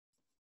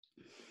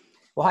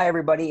Well, hi,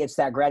 everybody. It's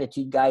that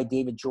gratitude guy,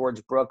 David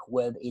George Brooke,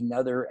 with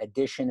another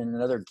edition and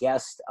another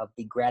guest of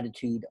the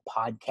Gratitude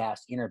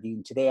Podcast interview.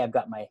 And today I've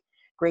got my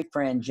great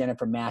friend,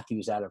 Jennifer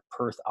Matthews, out of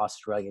Perth,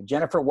 Australia.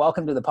 Jennifer,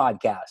 welcome to the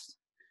podcast.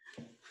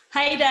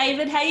 Hey,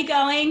 David. How you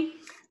going?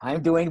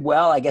 I'm doing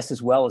well, I guess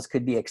as well as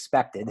could be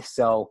expected.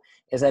 So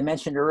as I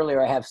mentioned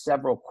earlier, I have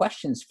several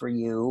questions for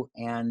you.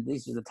 And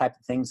these are the type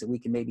of things that we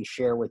can maybe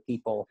share with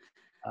people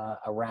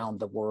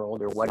around the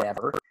world or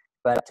whatever.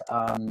 But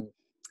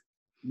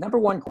number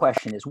one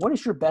question is, what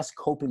is your best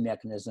coping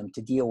mechanism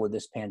to deal with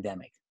this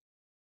pandemic?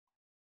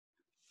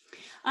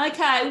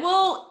 Okay,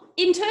 well,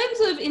 in terms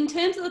of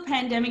the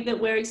pandemic that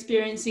we're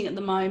experiencing at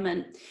the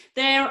moment,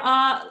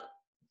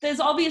 there's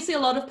obviously a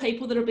lot of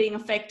people that are being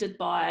affected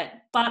by it.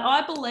 But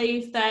I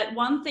believe that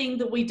one thing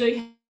that we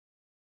do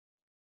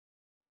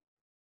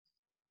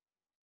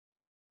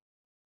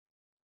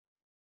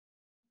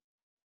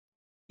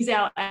is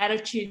our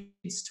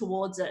attitudes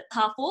towards it.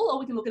 Half full, or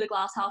we can look at a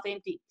glass half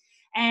empty.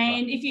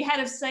 And if you had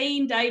have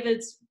seen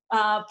David's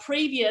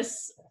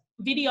previous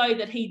video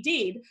that he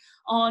did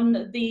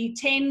on the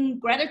 10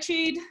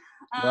 gratitude,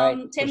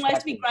 10 ways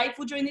to be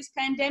grateful during this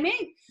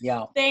pandemic,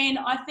 then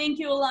I think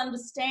you'll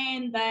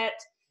understand that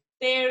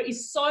there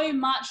is so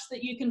much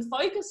that you can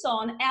focus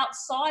on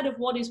outside of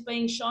what is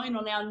being shown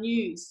on our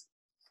news.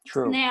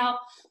 True. Now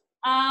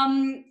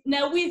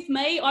with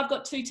me, I've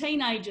got two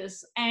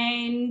teenagers,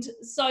 and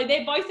so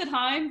they're both at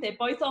home, they're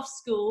both off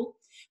school,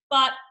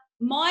 but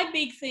my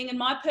big thing and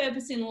my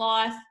purpose in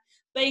life,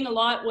 being a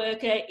light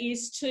worker,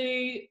 is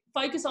to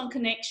focus on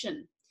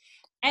connection.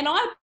 And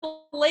I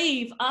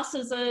believe us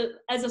as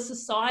a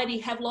society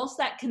have lost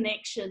that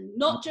connection,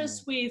 not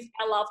just with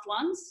our loved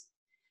ones,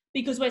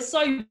 because we're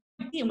so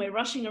busy and we're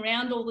rushing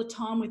around all the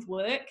time with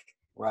work,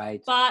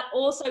 but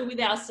also with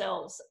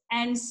ourselves.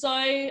 And so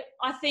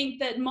I think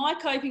that my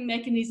coping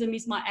mechanism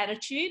is my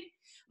attitude.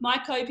 My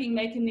coping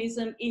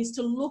mechanism is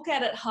to look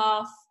at it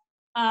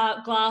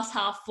glass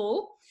half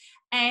full,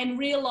 and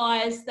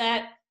realize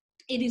that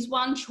it is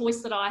one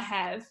choice that I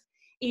have,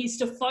 is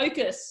to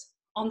focus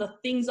on the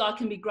things I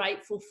can be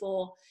grateful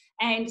for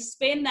and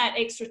spend that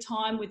extra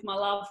time with my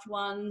loved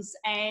ones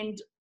and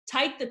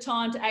take the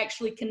time to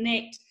actually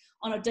connect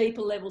on a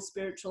deeper level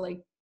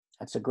spiritually.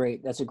 That's a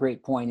great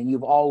point. And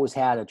you've always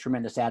had a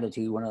tremendous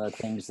attitude. One of the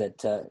things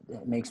that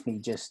makes me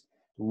just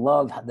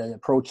love the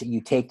approach that you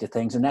take to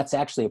things. And that's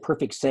actually a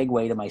perfect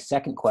segue to my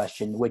second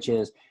question, which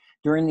is,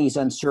 during these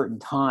uncertain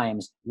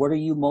times, what are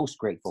you most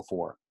grateful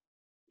for?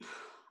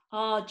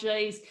 Oh,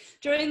 geez.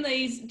 During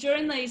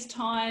these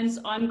times,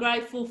 I'm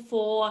grateful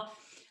for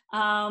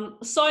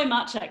so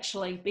much,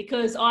 actually,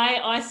 because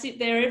I sit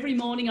there every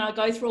morning and I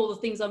go through all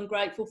the things I'm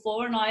grateful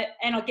for, and I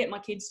get my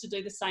kids to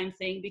do the same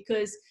thing,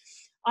 because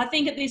I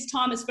think at this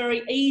time it's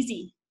very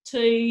easy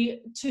to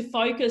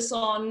focus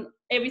on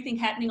everything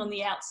happening on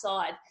the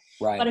outside.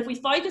 But if we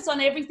focus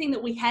on everything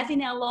that we have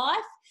in our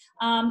life,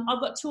 I've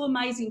got two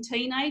amazing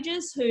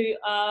teenagers who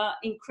are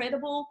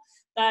incredible.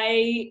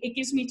 It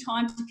gives me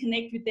time to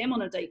connect with them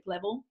on a deep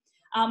level.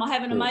 I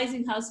have an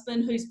amazing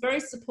husband who's very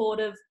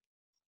supportive.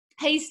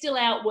 He's still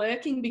out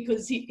working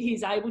because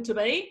he's able to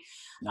be.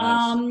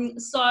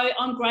 So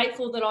I'm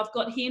grateful that I've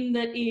got him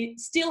that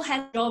still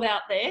has a job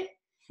out there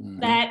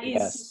that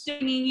is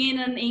bringing in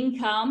an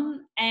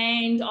income,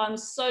 and I'm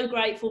so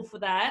grateful for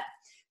that.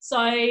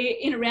 So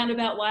in a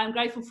roundabout way, I'm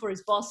grateful for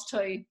his boss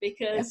too,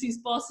 because his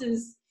boss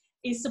is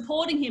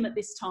supporting him at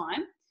this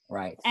time.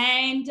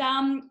 And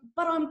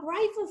but I'm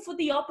grateful for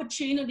the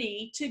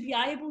opportunity to be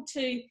able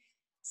to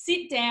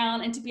sit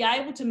down and to be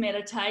able to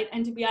meditate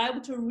and to be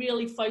able to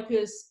really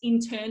focus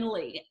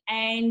internally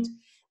and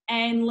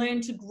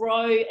learn to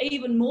grow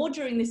even more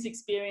during this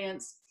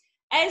experience.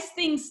 As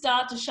things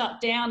start to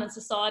shut down and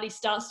society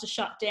starts to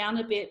shut down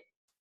a bit,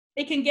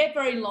 it can get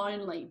very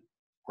lonely.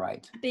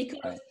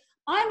 Because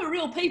I'm a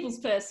real people's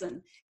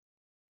person.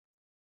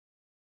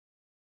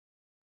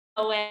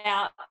 Go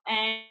out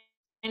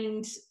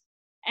and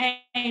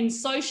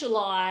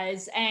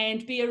socialize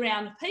and be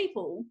around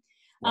people.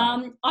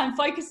 I'm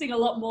focusing a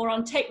lot more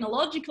on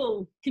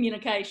technological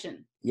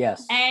communication.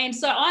 And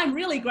so I'm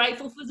really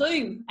grateful for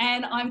Zoom,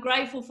 and I'm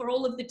grateful for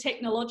all of the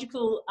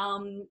technological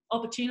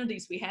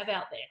opportunities we have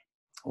out there.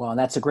 Well,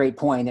 that's a great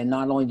point. And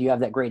not only do you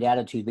have that great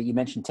attitude, but you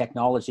mentioned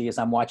technology, as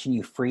I'm watching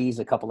you freeze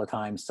a couple of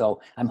times. So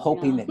I'm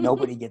hoping that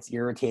nobody gets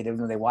irritated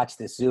when they watch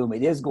this Zoom.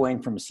 It is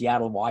going from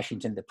Seattle,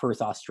 Washington to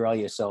Perth,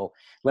 Australia. So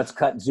let's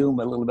cut Zoom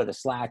a little bit of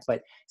slack.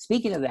 But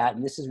speaking of that,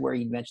 and this is where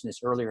you mentioned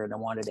this earlier, and I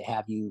wanted to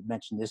have you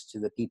mention this to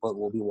the people that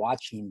will be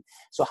watching.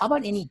 So how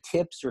about any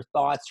tips or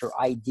thoughts or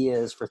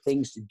ideas for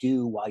things to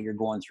do while you're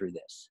going through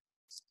this?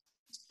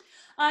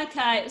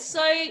 Okay,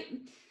 so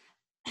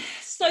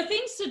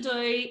things to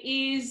do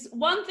is,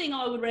 one thing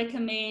I would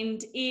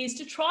recommend is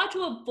to try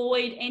to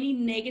avoid any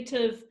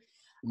negative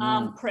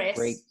press.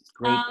 Great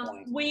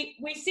point. We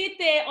sit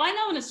there. I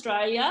know in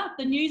Australia,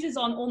 the news is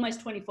on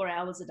almost 24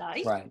 hours a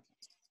day.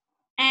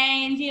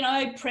 And,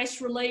 press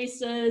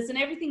releases and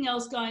everything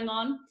else going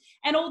on.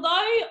 And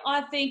although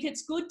I think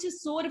it's good to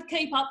sort of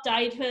keep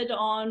updated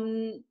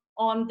on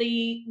on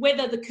the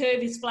whether the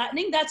curve is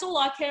flattening. That's all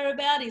I care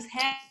about, is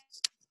how.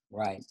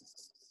 Right.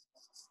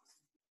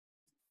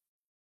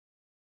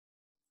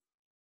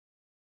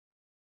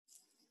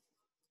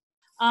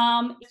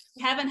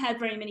 Haven't had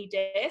very many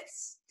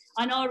deaths.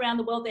 I know around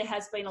the world there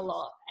has been a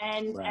lot,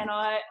 and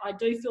I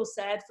do feel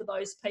sad for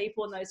those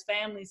people and those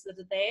families that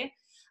are there.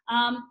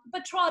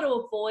 But try to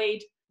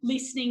avoid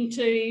listening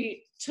to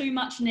too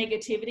much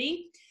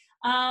negativity.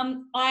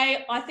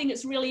 I think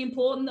it's really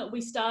important that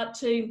we start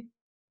to,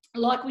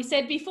 like we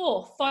said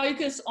before,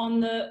 focus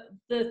on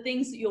the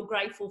things that you're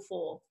grateful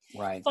for.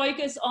 Right.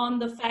 Focus on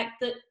the fact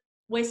that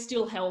we're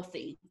still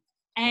healthy,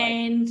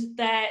 and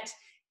that,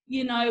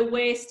 you know,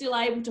 we're still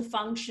able to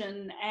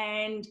function.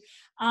 And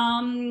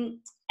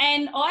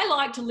I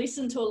like to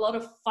listen to a lot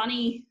of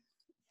funny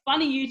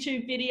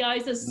YouTube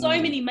videos. There's so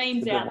many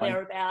memes out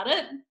there about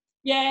it.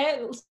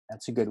 Yeah.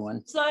 That's a good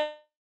one. So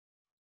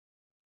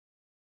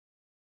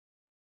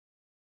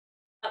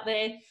out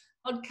there,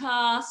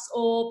 podcasts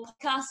or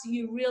podcasts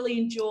you really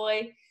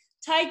enjoy,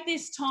 take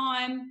this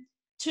time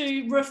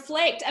to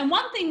reflect. And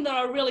one thing that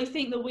I really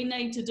think that we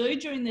need to do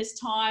during this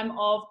time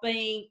of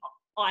being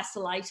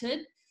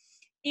isolated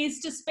is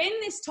to spend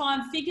this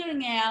time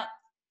figuring out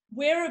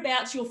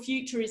whereabouts your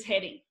future is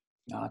heading.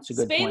 Oh, that's a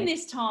good point. Spend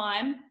this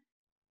time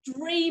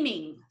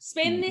dreaming.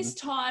 Spend this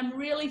time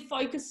really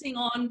focusing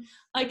on,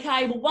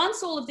 okay, well,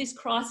 once all of this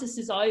crisis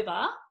is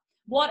over,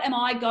 what am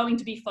I going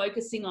to be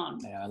focusing on?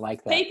 Yeah, I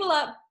like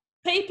that.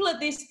 People at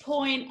this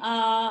point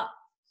are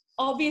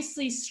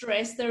obviously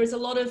stressed. There is a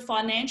lot of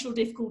financial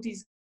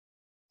difficulties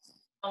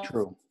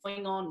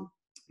going on.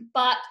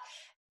 But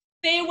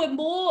there were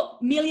more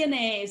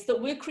millionaires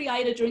that were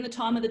created during the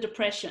time of the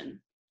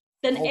Depression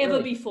than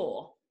ever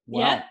before.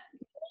 Wow. Yeah,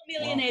 more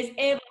millionaires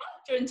ever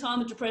during the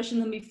time of Depression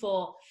than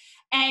before.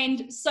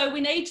 And so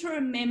we need to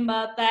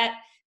remember that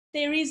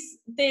there is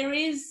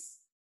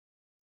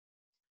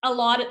a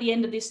light at the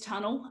end of this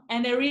tunnel,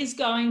 and there is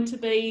going to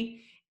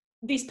be,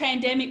 this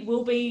pandemic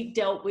will be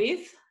dealt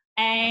with,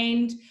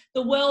 and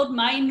the world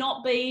may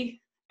not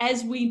be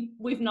as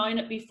we've known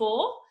it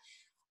before,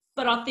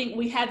 but I think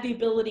we have the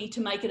ability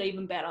to make it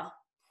even better.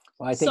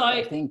 Well, I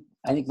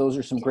think those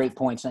are some great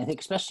points. And I think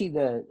especially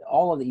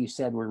all of that you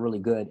said were really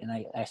good. And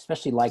I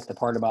especially like the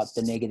part about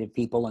the negative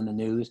people in the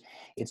news.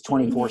 It's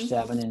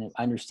 24/7, and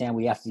I understand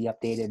we have to be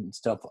updated and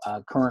stuff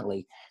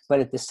currently. But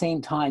at the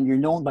same time, you're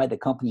known by the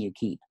company you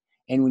keep.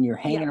 And when you're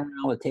hanging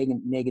around with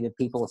taking negative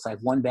people, it's like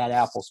one bad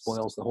apple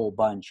spoils the whole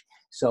bunch.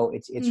 So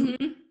it's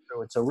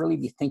so really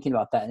be thinking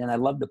about that. And I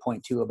love the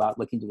point too about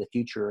looking to the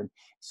future. And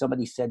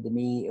somebody said to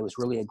me, it was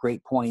really a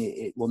great point.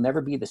 It will never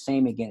be the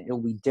same again. It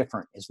will be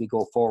different as we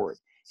go forward.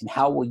 And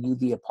how will you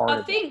be a part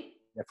of that?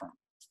 Different.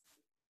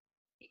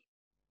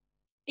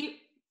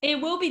 It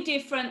will be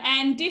different,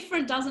 and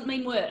different doesn't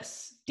mean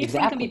worse.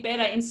 Different can be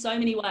better in so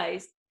many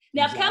ways.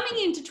 Now,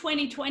 coming into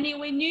 2020,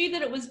 we knew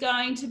that it was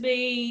going to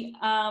be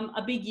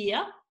a big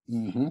year,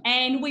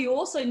 and we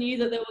also knew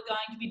that there were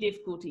going to be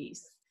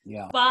difficulties.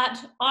 Yeah. But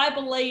I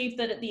believe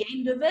that at the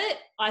end of it,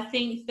 I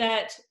think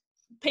that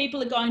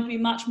people are going to be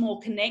much more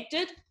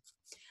connected.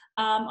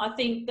 I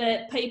think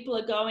that people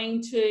are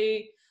going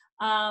to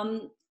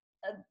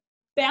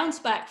bounce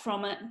back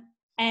from it.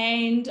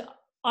 And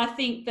I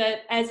think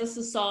that as a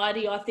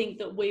society, I think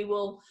that we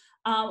will,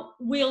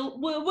 we're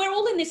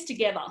all in this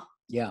together.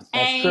 Yeah,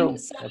 that's true.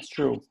 So, that's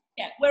true.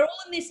 Yeah, we're all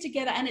in this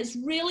together, and it's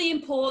really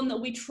important that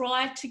we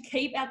try to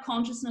keep our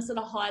consciousness at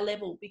a high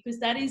level, because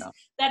that is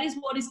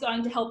what is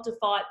going to help to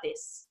fight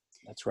this.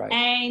 That's right.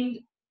 And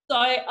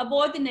so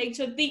avoid the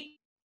negative.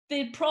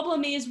 The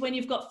problem is when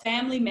you've got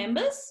family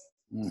members.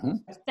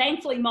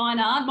 Thankfully, mine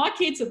aren't. My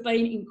kids have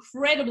been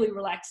incredibly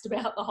relaxed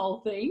about the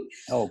whole thing.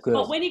 Oh, good.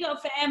 But when you've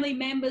got family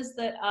members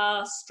that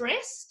are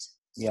stressed,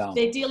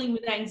 they're dealing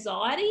with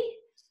anxiety.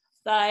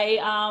 They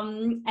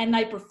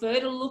prefer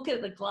to look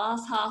at the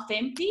glass half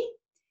empty.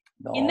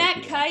 In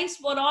that case,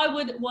 what I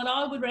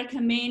would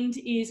recommend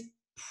is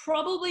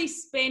probably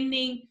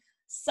spending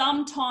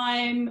some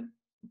time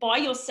by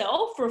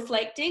yourself,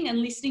 reflecting and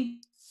listening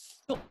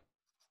to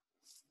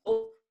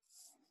all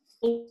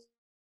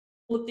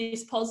of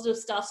this positive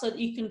stuff, so that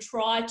you can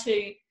try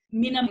to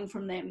minimize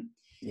from them.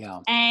 Yeah.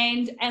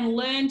 And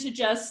learn to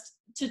just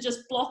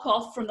block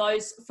off from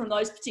those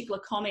particular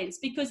comments,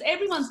 because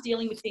everyone's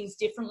dealing with things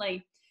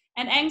differently,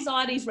 and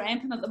anxiety is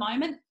rampant at the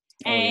moment.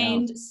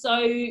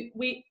 So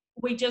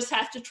we just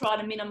have to try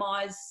to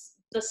minimize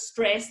the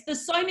stress.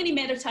 There's so many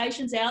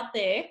meditations out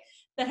there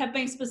that have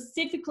been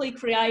specifically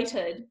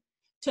created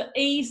to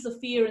ease the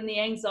fear and the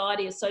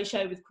anxiety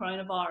associated with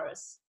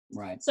coronavirus.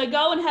 Right. So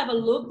go and have a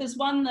look. There's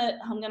one that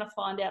I'm going to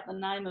find out the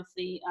name of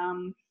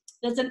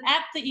there's an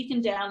app that you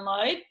can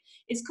download.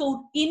 It's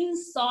called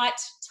Insight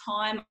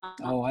Timer.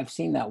 Oh, I've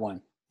seen that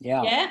one.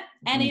 Yeah. Yeah.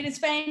 And it is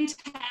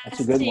fantastic. That's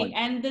a good one.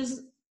 And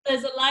there's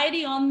a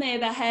lady on there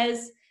that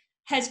has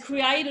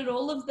created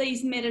all of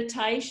these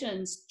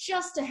meditations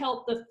just to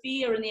help the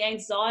fear and the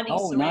anxiety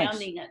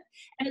surrounding it.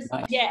 And it's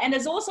and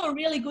there's also a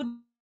really good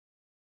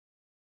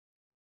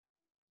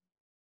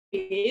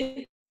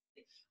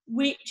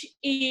which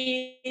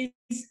is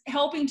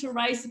helping to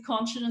raise the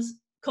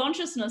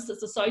consciousness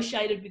that's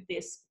associated with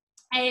this.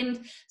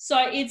 And so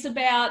it's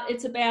about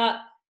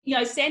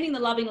sending the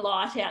loving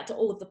light out to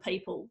all of the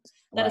people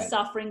that are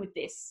suffering with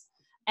this,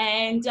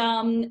 and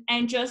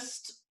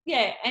just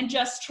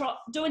try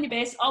doing your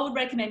best. I would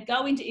recommend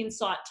go into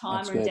Insight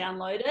Timer and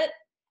download it.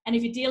 And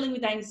if you're dealing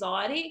with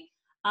anxiety,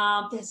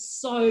 there's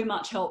so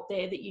much help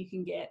there that you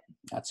can get.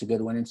 That's a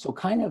good one. And so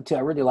I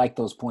really like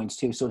those points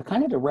too. So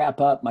to wrap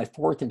up, my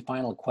fourth and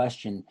final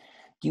question,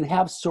 do you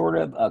have sort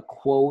of a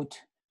quote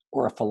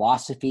or a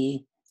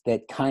philosophy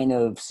that kind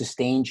of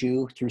sustains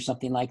you through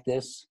something like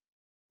this?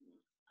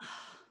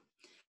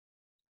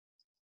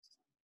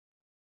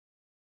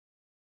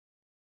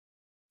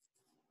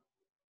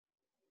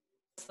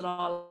 That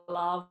I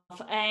love,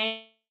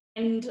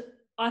 and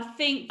I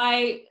think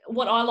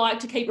what I like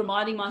to keep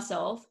reminding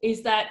myself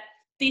is that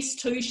this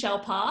too shall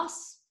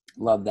pass.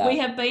 Love that. We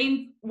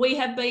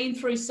have been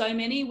through so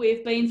many.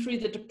 We've been through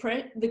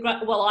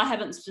well, I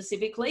haven't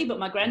specifically, but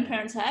my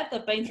grandparents have.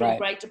 They've been through the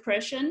Great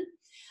Depression.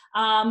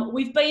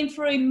 We've been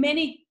through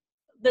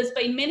there's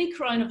been many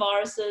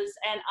coronaviruses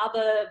and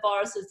other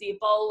viruses, the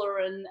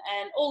Ebola and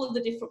all of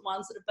the different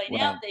ones that have been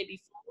out there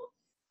before.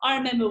 I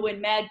remember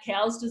when mad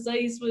cow's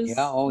disease was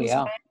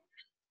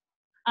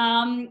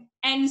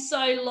and so,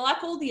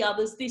 like all the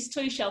others, this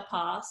too shall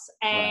pass,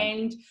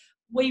 and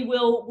we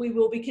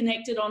will be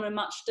connected on a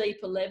much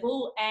deeper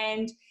level.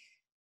 And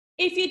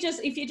if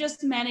you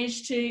just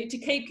manage to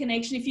keep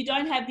connection, if you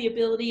don't have the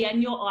ability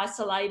and you're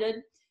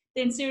isolated,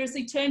 then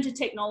seriously turn to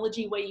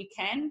technology where you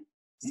can.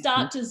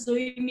 Start to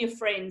Zoom your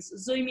friends,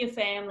 Zoom your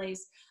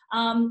families.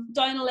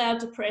 Don't allow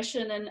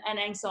depression and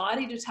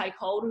anxiety to take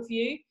hold of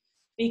you,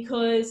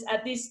 because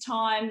at this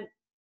time,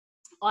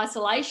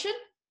 isolation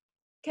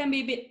can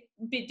be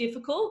a bit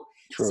difficult.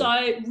 True.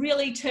 So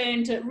really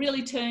turn to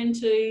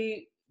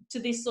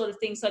this sort of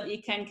thing so that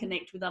you can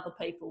connect with other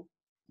people.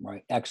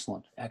 Right.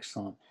 Excellent.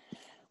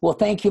 Well,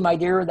 thank you, my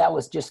dear. That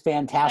was just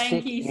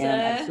fantastic. Thank you, sir.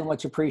 And I so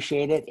much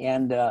appreciate it.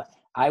 And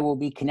I will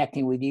be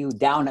connecting with you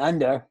down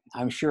under,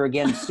 I'm sure,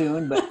 again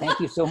soon. But thank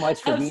you so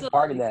much for being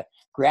part of the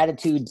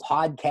Gratitude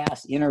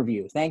Podcast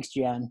interview. Thanks,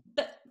 Jen.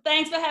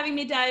 Thanks for having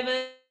me,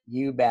 David.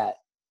 You bet.